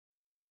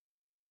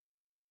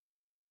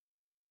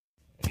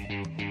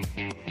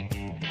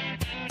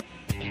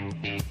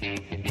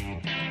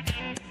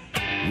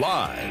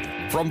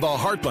Live from the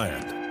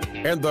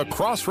heartland and the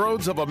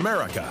crossroads of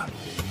America,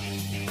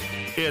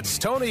 it's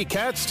Tony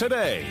Katz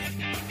Today.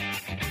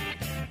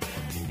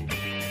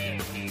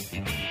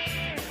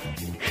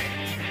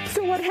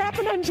 So what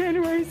happened on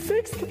January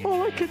 6th,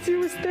 all I could do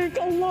was thank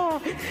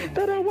Allah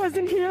that I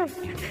wasn't here.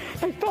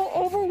 I felt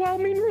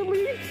overwhelming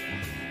relief,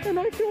 and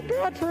I feel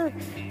bad for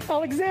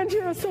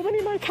Alexandria and so many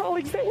of my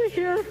colleagues that were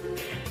here.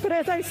 But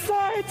as I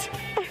saw it,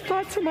 I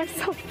thought to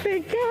myself,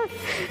 thank God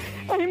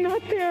I'm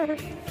not there.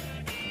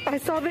 I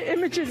saw the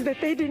images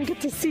that they didn't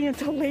get to see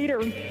until later.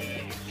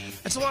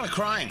 It's a lot of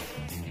crying.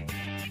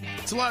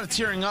 It's a lot of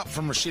tearing up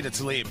from Rashida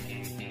Tlaib.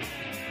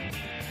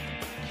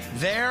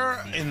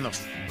 There in the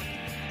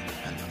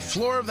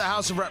floor of the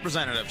House of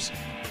Representatives,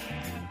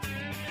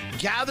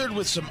 gathered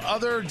with some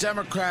other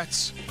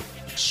Democrats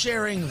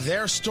sharing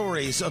their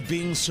stories of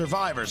being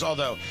survivors,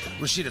 although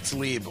Rashida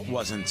Tlaib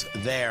wasn't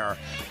there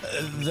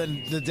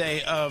the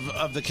day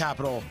of the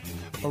Capitol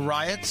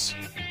riots,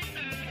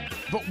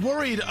 but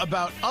worried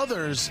about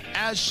others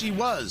as she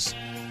was.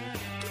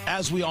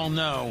 As we all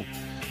know,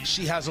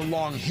 she has a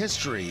long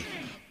history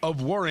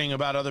of worrying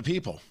about other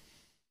people.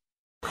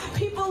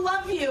 People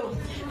love you,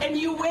 and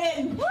you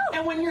win. Woo!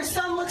 And when your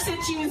son looks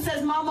at you and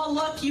says, Mama,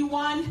 look, you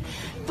won,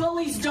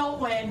 bullies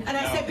don't win. And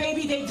I said,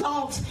 baby, they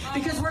don't,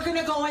 because we're going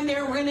to go in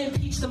there and we're going to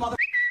impeach the mother.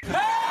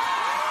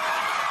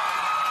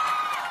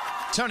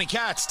 Tony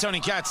Katz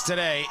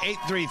Today,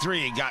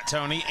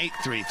 833-GOT-TONY,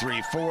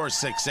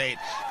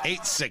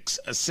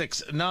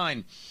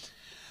 833-468-8669.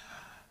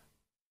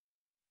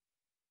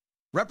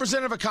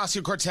 Representative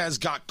Ocasio-Cortez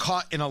got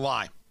caught in a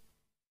lie.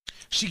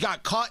 She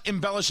got caught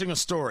embellishing a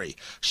story.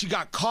 She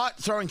got caught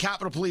throwing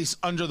Capitol Police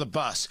under the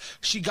bus.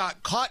 She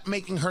got caught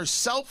making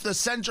herself the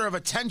center of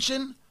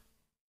attention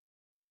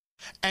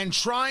and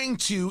trying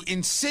to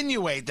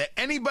insinuate that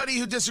anybody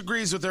who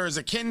disagrees with her is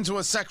akin to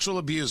a sexual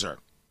abuser.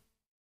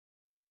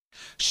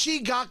 She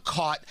got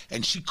caught,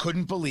 and she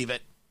couldn't believe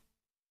it.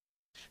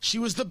 She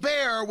was the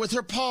bear with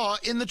her paw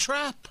in the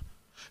trap.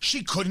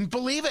 She couldn't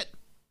believe it.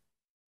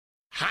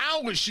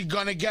 How was she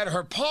going to get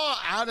her paw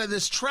out of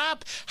this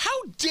trap?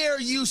 How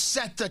dare you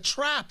set the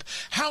trap?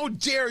 How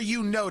dare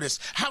you notice?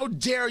 How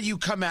dare you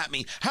come at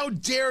me? How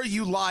dare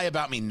you lie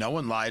about me? No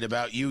one lied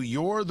about you.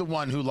 You're the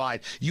one who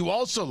lied. You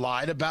also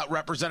lied about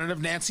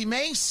Representative Nancy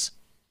Mace.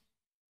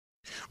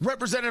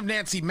 Representative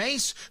Nancy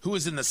Mace, who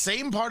was in the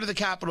same part of the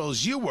Capitol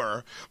as you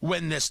were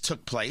when this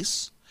took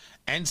place,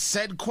 and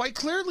said quite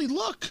clearly,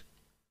 look,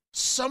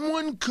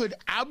 someone could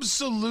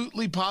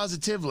absolutely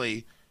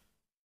positively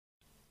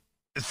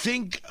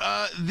think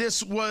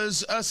this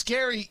was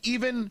scary,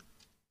 even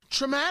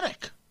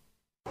traumatic.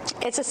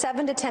 It's a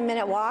 7 to 10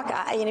 minute walk.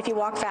 And if you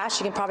walk fast,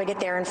 you can probably get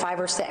there in 5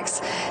 or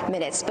 6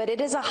 minutes. But it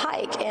is a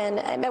hike. And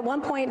at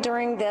one point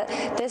during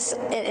this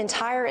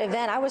entire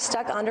event, I was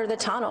stuck under the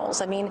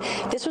tunnels. I mean,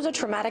 this was a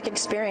traumatic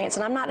experience,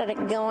 and I'm not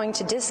going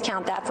to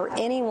discount that for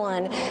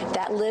anyone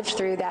that lived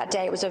through that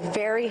day. It was a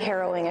very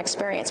harrowing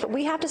experience. But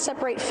we have to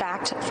separate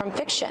fact from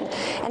fiction.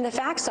 And the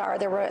facts are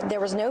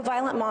there was no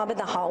violent mob in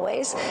the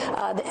hallways.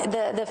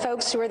 The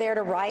folks who were there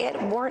to riot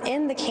weren't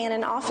in the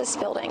Cannon office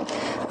building.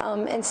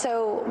 And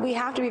so we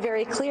have to be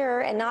very clear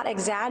and not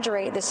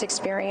exaggerate this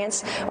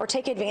experience or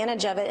take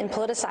advantage of it and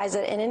politicize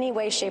it in any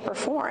way, shape, or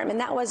form. And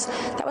that was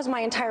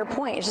my entire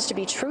point, is just to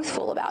be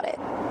truthful about it.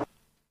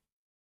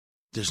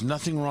 There's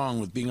nothing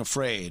wrong with being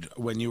afraid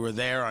when you were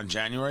there on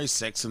January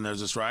 6th and there's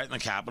this riot in the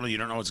Capitol. You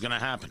don't know what's going to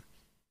happen.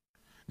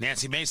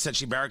 Nancy Mace said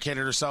she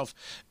barricaded herself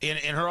in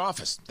her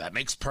office. That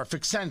makes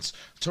perfect sense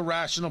to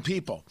rational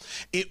people.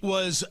 It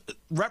was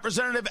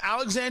Representative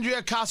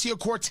Alexandria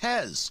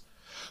Ocasio-Cortez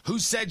who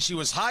said she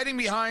was hiding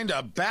behind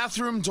a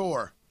bathroom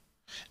door,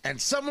 and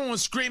someone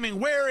was screaming,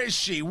 "Where is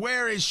she?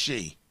 Where is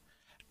she?"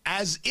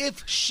 As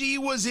if she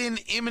was in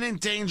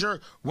imminent danger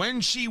when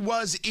she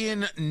was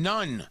in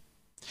none.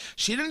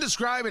 She didn't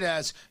describe it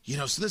as,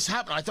 so this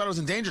happened. I thought I was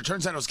in danger.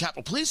 Turns out it was a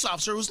Capitol Police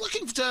officer who was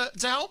looking to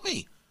help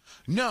me.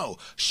 No,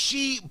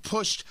 she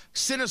pushed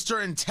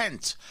sinister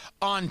intent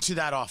onto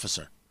that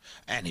officer.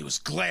 And he was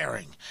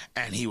glaring,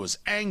 and he was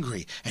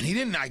angry, and he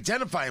didn't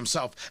identify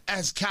himself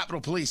as Capitol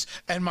Police.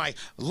 And my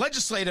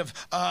legislative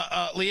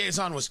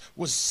liaison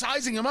was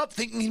sizing him up,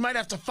 thinking he might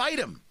have to fight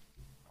him.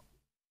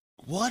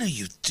 What are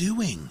you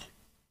doing?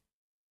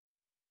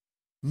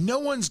 No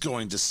one's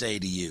going to say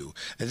to you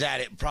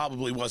that it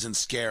probably wasn't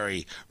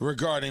scary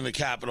regarding the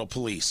Capitol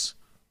Police.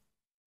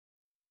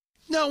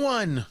 No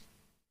one.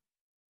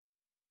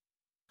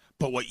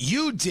 But what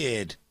you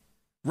did,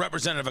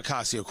 Representative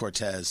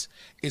Ocasio-Cortez,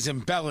 is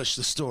embellish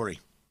the story.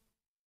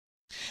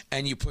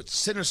 And you put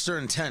sinister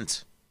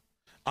intent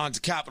onto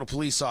Capitol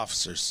Police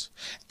officers.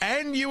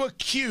 And you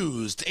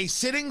accused a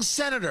sitting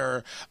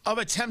senator of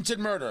attempted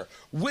murder,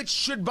 which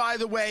should, by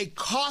the way,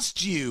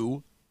 cost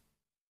you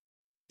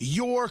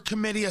your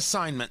committee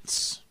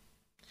assignments.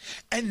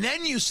 And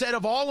then you said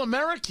of all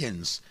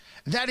Americans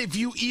that if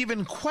you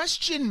even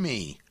question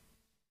me,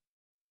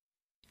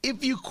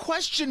 if you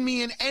question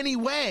me in any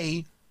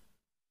way,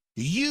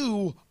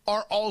 you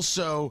are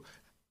also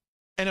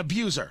an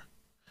abuser.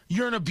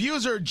 You're an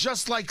abuser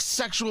just like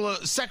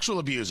sexual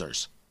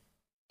abusers.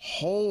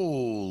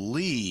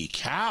 Holy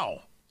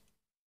cow.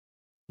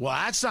 Well,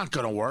 that's not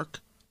going to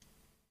work.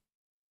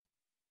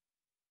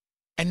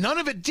 And none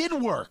of it did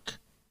work.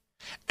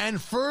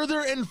 And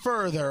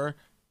further,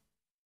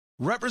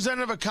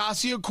 Representative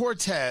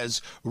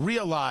Ocasio-Cortez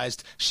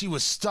realized she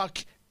was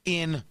stuck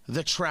in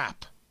the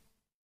trap.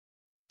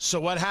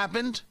 So what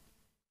happened?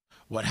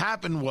 What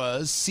happened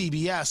was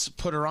CBS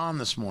put her on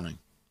this morning.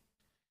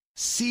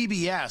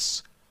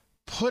 CBS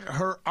put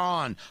her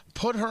on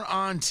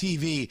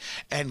TV,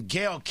 and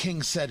Gayle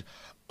King said,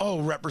 "Oh,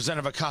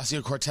 Representative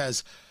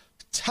Ocasio-Cortez,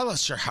 tell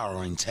us your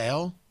harrowing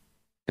tale."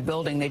 The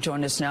building. They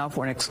join us now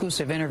for an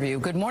exclusive interview.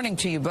 Good morning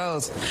to you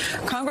both.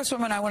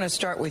 Congresswoman, I want to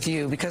start with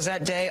you because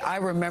that day I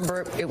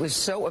remember it was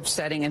so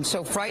upsetting and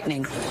so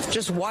frightening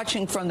just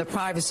watching from the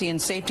privacy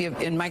and safety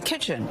in my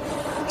kitchen.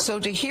 So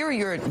to hear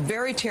your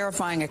very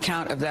terrifying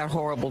account of that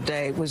horrible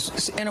day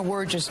was, in a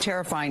word, just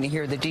terrifying to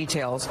hear the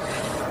details.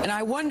 And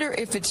I wonder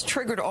if it's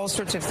triggered all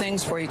sorts of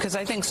things for you, because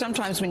I think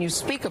sometimes when you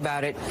speak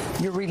about it,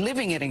 you're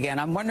reliving it again.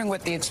 I'm wondering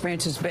what the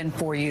experience has been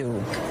for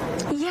you.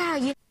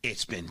 Yeah,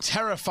 It's been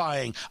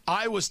terrifying.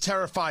 I was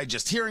terrified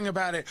just hearing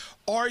about it.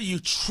 Are you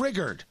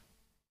triggered?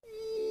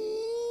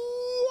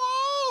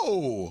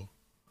 Whoa!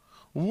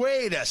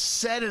 Way to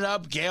set it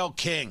up, Gayle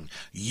King.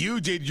 You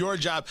did your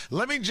job.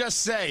 Let me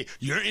just say,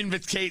 your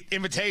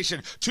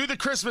invitation to the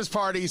Christmas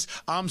parties,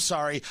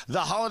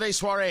 the holiday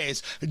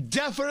soirees,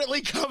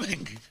 definitely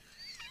coming.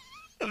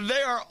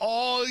 They are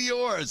all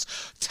yours.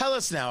 Tell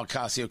us now,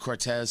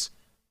 Ocasio-Cortez,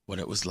 what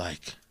it was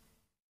like.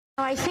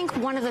 I think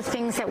one of the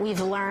things that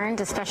we've learned,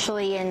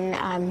 especially in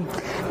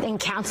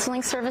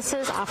counseling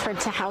services offered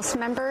to House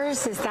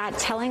members, is that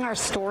telling our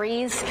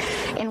stories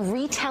and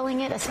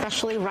retelling it,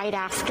 especially right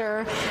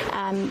after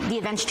the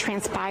events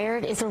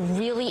transpired, is a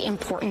really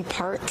important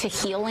part to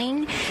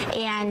healing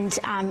and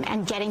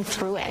getting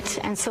through it.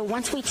 And so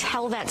once we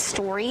tell that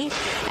story,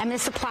 and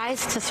this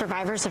applies to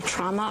survivors of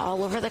trauma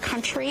all over the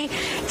country,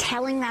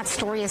 telling that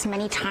story as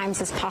many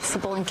times as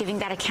possible and giving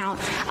that account,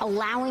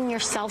 allowing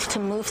yourself to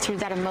move through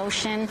that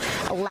emotion.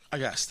 I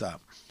gotta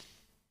stop.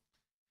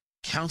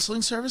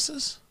 Counseling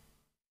services?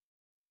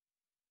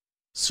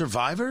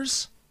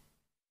 Survivors?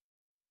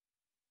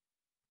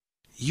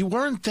 You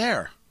weren't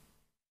there.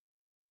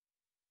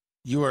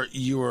 You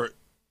were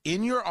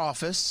in your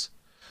office,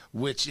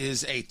 which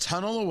is a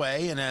tunnel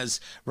away, and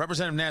as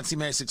Representative Nancy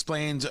Mace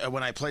explained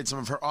when I played some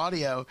of her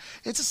audio,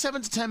 it's a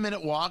 7 to 10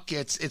 minute walk.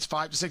 It's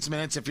 5 to 6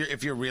 minutes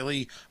if you're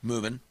really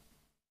moving.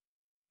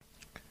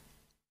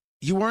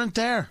 You weren't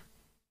there.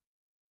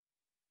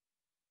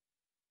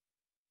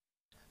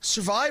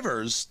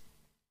 Survivors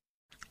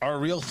are a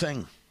real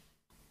thing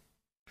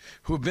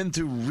who have been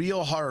through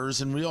real horrors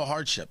and real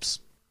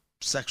hardships.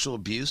 Sexual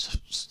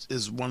abuse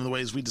is one of the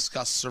ways we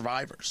discuss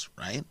survivors,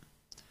 right?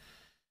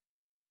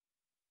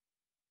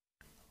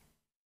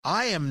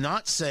 I am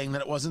not saying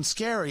that it wasn't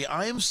scary.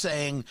 I am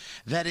saying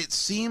that it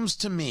seems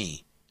to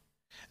me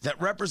that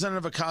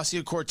Representative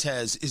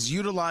Ocasio-Cortez is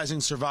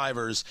utilizing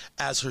survivors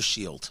as her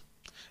shield.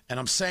 And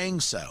I'm saying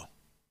so.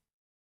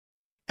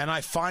 And I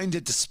find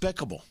it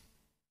despicable.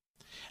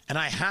 And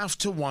I have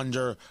to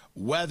wonder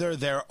whether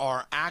there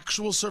are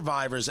actual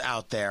survivors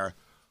out there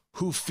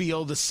who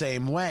feel the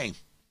same way.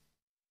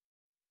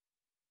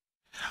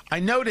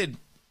 I noticed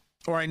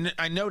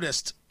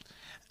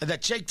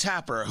that Jake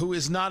Tapper, who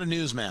is not a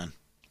newsman,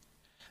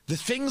 the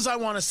things I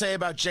want to say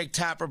about Jake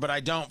Tapper, but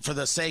I don't for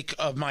the sake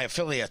of my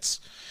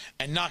affiliates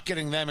and not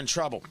getting them in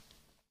trouble.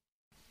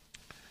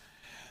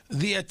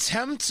 The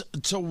attempt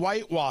to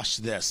whitewash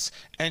this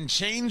and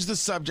change the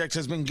subject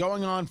has been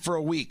going on for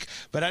a week,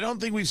 but I don't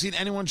think we've seen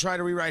anyone try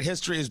to rewrite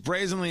history as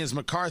brazenly as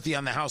McCarthy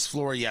on the House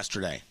floor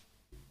yesterday.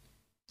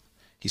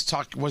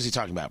 What was he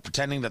talking about?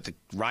 Pretending that the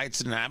riots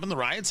didn't happen? The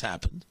riots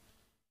happened.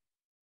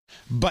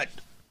 But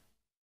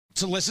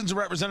to listen to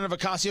Representative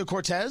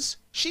Ocasio-Cortez,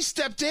 she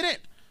stepped in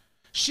it.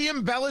 She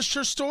embellished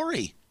her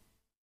story.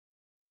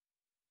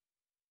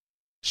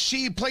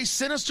 She placed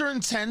sinister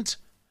intent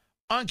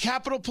on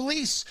Capitol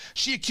Police.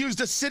 She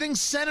accused a sitting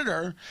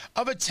senator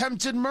of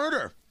attempted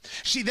murder.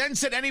 She then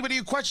said anybody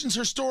who questions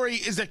her story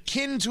is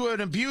akin to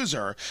an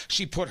abuser.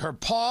 She put her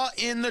paw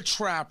in the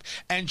trap,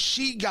 and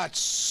she got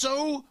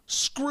so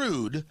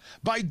screwed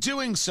by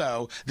doing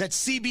so that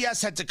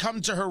CBS had to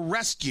come to her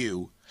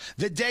rescue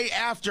the day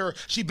after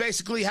she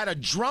basically had a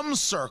drum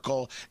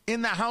circle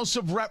in the House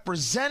of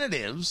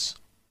Representatives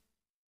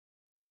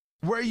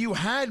where you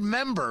had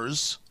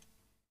members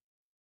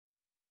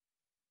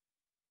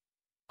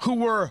who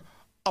were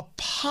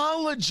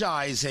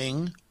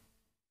apologizing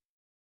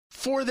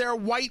for their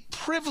white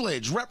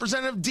privilege.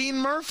 Representative Dean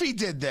Murphy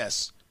did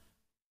this.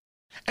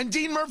 And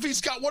Dean Murphy's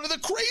got one of the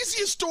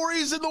craziest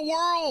stories in the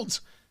world.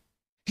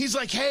 He's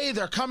like, hey,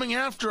 they're coming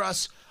after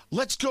us.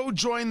 Let's go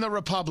join the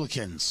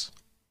Republicans.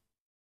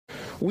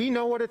 We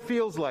know what it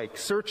feels like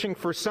searching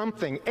for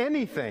something,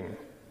 anything,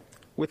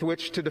 with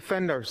which to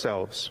defend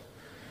ourselves,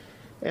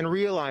 and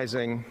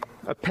realizing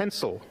a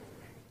pencil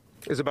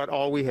is about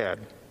all we had.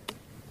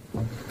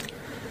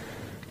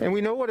 And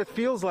we know what it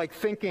feels like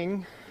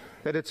thinking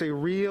that it's a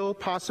real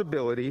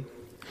possibility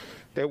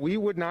that we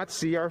would not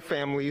see our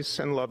families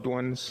and loved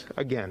ones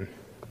again.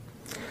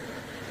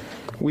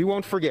 We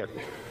won't forget.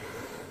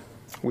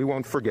 We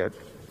won't forget.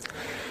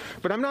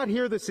 But I'm not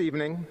here this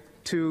evening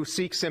to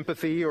seek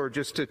sympathy or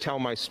just to tell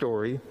my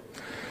story,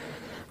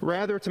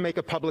 rather to make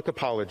a public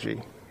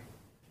apology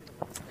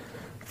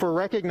for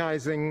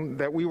recognizing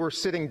that we were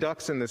sitting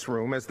ducks in this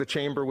room as the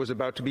chamber was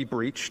about to be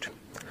breached.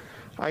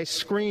 I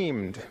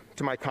screamed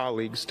to my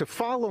colleagues to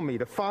follow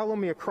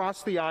me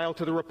across the aisle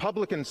to the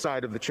Republican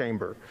side of the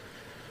chamber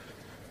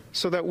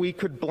so that we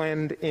could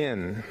blend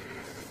in.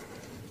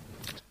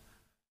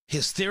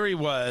 His theory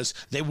was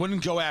they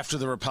wouldn't go after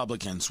the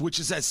Republicans, which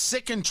is as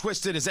sick and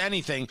twisted as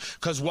anything,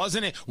 because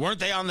weren't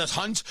they on this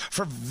hunt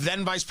for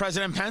then Vice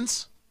President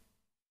Pence?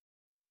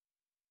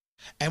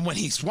 And when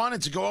he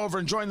wanted to go over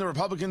and join the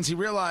Republicans, he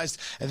realized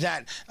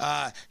that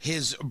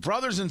his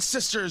brothers and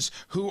sisters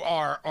who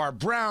are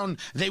brown,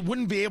 they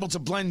wouldn't be able to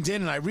blend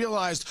in. And I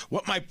realized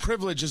what my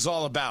privilege is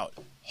all about.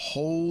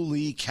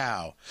 Holy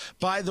cow.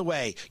 By the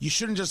way, you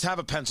shouldn't just have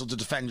a pencil to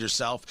defend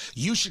yourself.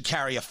 You should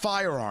carry a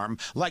firearm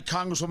like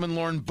Congresswoman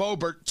Lauren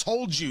Boebert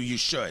told you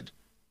should.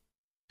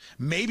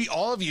 Maybe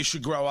all of you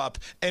should grow up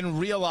and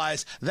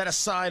realize that a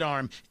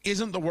sidearm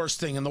isn't the worst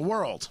thing in the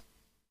world.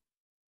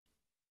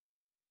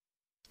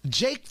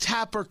 Jake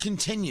Tapper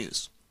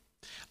continues.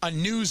 A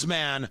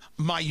newsman,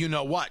 my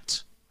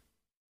you-know-what.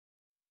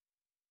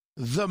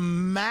 The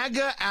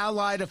MAGA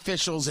allied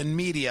officials and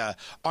media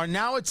are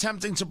now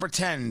attempting to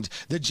pretend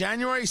the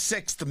January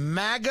 6th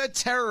MAGA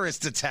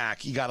terrorist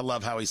attack, you gotta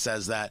love how he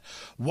says that,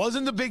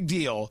 wasn't a big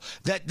deal,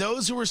 that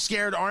those who were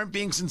scared aren't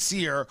being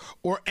sincere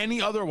or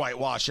any other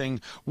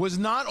whitewashing, was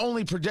not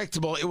only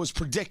predictable, it was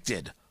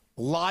predicted.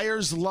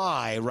 Liars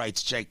lie,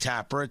 writes Jake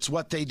Tapper. It's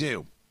what they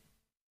do.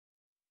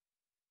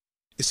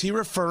 Is he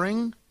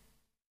referring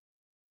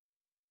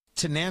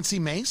to Nancy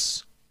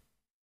Mace?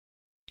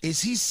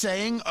 Is he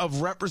saying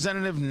of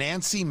Representative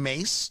Nancy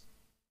Mace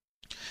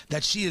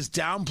that she is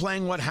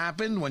downplaying what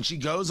happened when she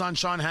goes on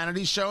Sean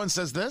Hannity's show and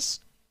says this?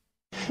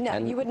 No,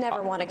 you would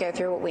never want to go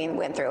through what we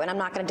went through, and I'm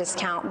not going to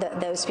discount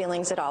those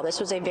feelings at all. This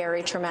was a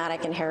very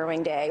traumatic and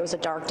harrowing day. It was a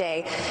dark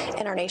day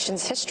in our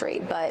nation's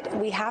history, but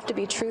we have to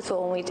be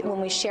truthful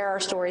when we share our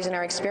stories and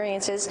our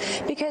experiences,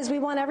 because we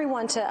want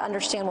everyone to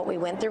understand what we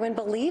went through and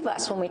believe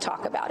us when we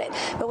talk about it.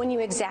 But when you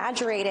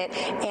exaggerate it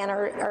and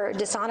are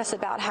dishonest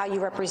about how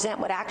you represent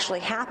what actually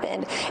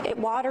happened, it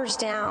waters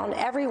down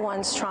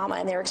everyone's trauma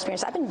and their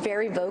experience. I've been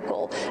very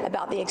vocal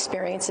about the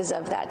experiences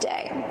of that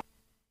day.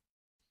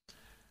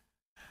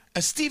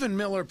 As Stephen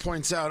Miller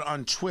points out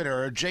on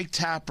Twitter, Jake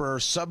Tapper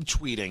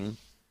subtweeting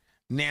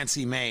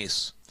Nancy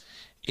Mace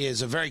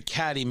is a very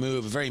catty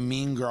move, a very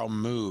mean girl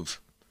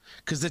move,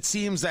 because it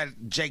seems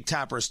that Jake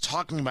Tapper is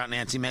talking about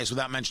Nancy Mace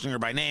without mentioning her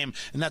by name,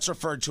 and that's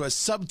referred to as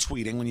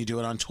subtweeting when you do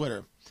it on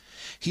Twitter.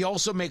 He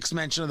also makes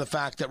mention of the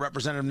fact that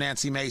Representative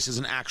Nancy Mace is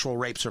an actual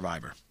rape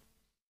survivor.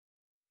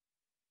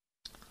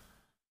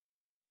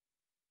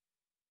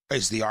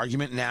 Is the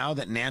argument now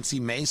that Nancy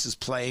Mace is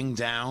playing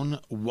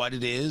down what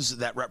it is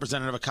that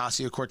Representative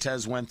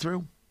Ocasio-Cortez went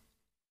through?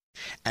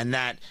 And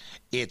that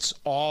it's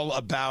all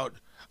about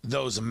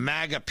those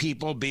MAGA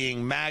people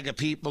being MAGA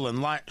people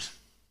and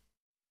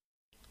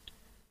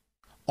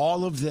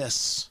all of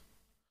this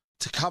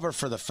to cover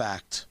for the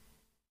fact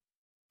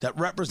that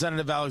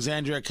Representative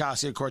Alexandria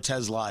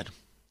Ocasio-Cortez lied.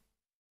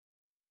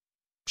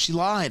 She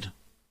lied.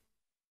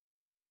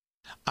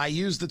 I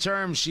used the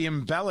term she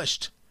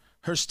embellished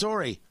her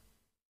story.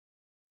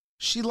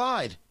 She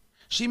lied.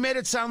 She made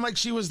it sound like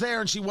she was there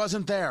and she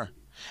wasn't there.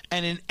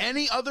 And in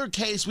any other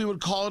case, we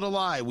would call it a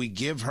lie. We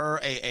give her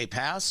a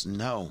pass?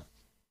 No.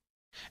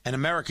 And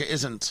America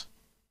isn't.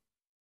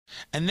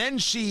 And then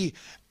she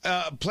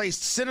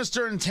placed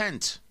sinister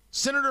intent,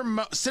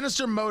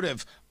 sinister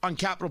motive on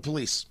Capitol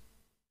Police.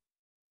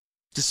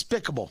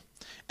 Despicable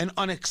and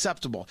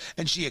unacceptable.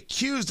 And she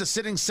accused a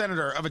sitting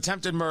senator of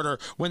attempted murder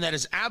when that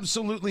is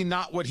absolutely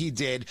not what he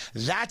did.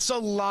 That's a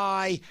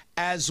lie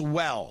as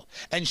well.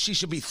 And she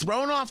should be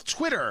thrown off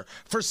Twitter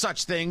for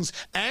such things,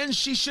 and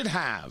she should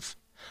have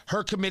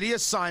her committee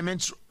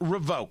assignments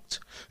revoked,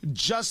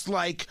 just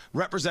like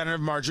Representative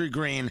Marjorie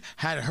Greene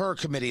had her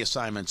committee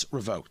assignments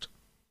revoked.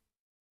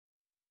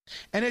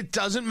 And it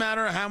doesn't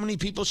matter how many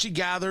people she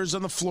gathers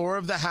on the floor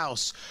of the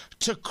House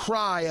to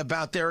cry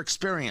about their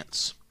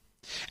experience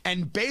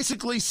and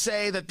basically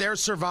say that they're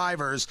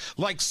survivors,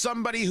 like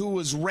somebody who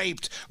was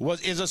raped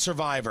is a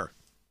survivor.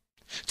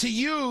 To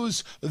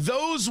use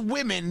those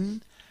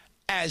women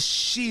as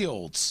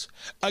shields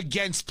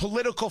against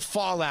political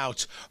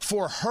fallout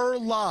for her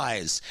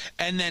lies,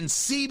 and then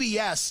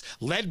CBS,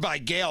 led by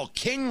Gayle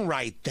King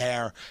right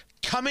there,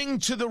 coming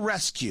to the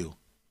rescue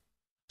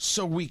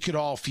so we could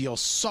all feel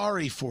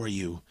sorry for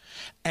you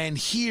and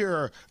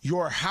hear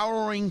your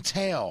harrowing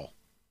tale.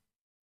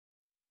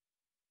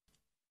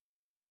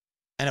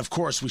 And of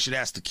course, we should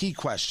ask the key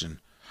question.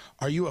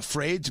 Are you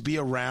afraid to be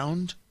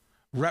around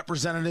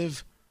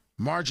Representative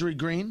Marjorie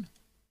Greene?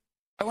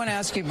 I want to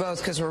ask you both,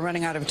 because we're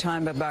running out of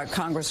time, about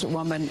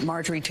Congresswoman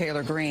Marjorie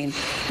Taylor Greene.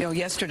 You know,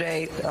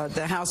 yesterday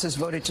the House has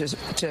voted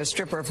to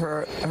strip her of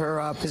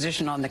her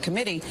position on the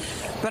committee.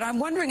 But I'm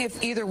wondering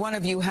if either one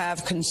of you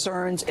have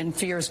concerns and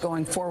fears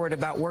going forward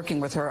about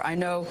working with her. I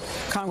know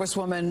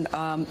Congresswoman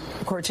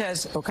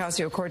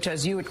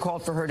Ocasio-Cortez, you had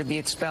called for her to be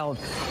expelled.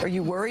 Are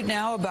you worried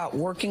now about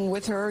working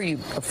with her? Are you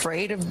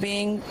afraid of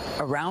being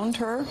around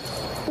her?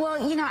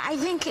 Well, you know, I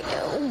think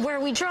where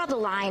we draw the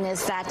line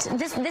is that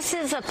this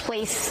is a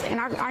place in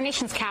our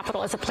nation's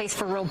capital is a place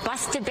for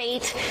robust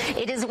debate.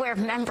 It is where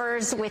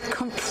members with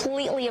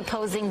completely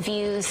opposing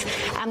views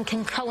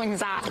can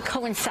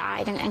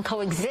coincide and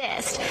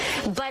coexist.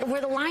 But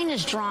where the line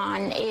is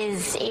drawn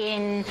is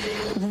in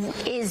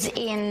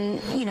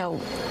you know,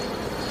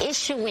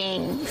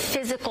 issuing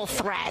physical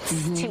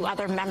threats to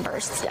other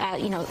members,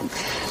 you know,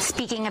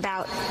 speaking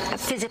about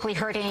physically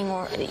hurting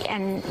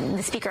and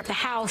the Speaker of the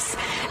House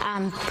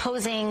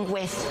posing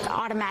with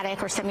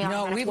automatic or semi-automatic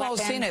weapons. No, we've all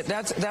seen it.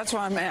 That's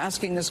why I'm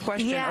asking this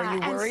question. Yeah, are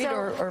you worried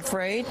or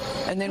afraid?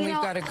 And then we've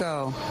got to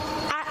go.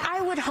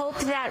 I would hope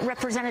that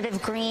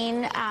Representative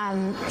Greene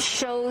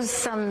shows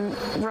some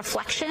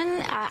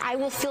reflection. I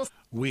will feel...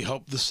 We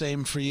hope the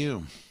same for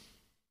you.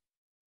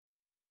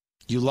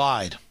 You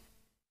lied.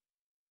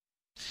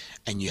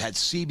 And you had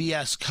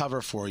CBS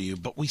cover for you,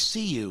 but we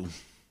see you.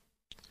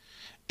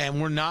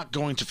 And we're not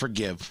going to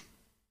forgive.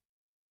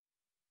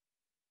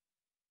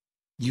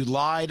 You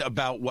lied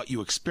about what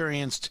you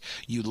experienced.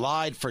 You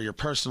lied for your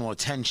personal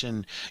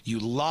attention. You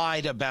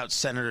lied about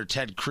Senator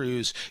Ted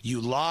Cruz.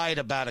 You lied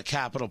about a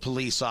Capitol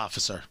Police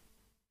officer.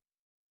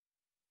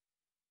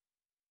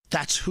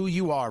 That's who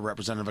you are,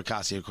 Representative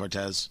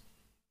Ocasio-Cortez.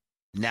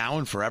 Now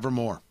and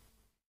forevermore.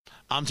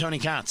 I'm Tony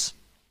Katz.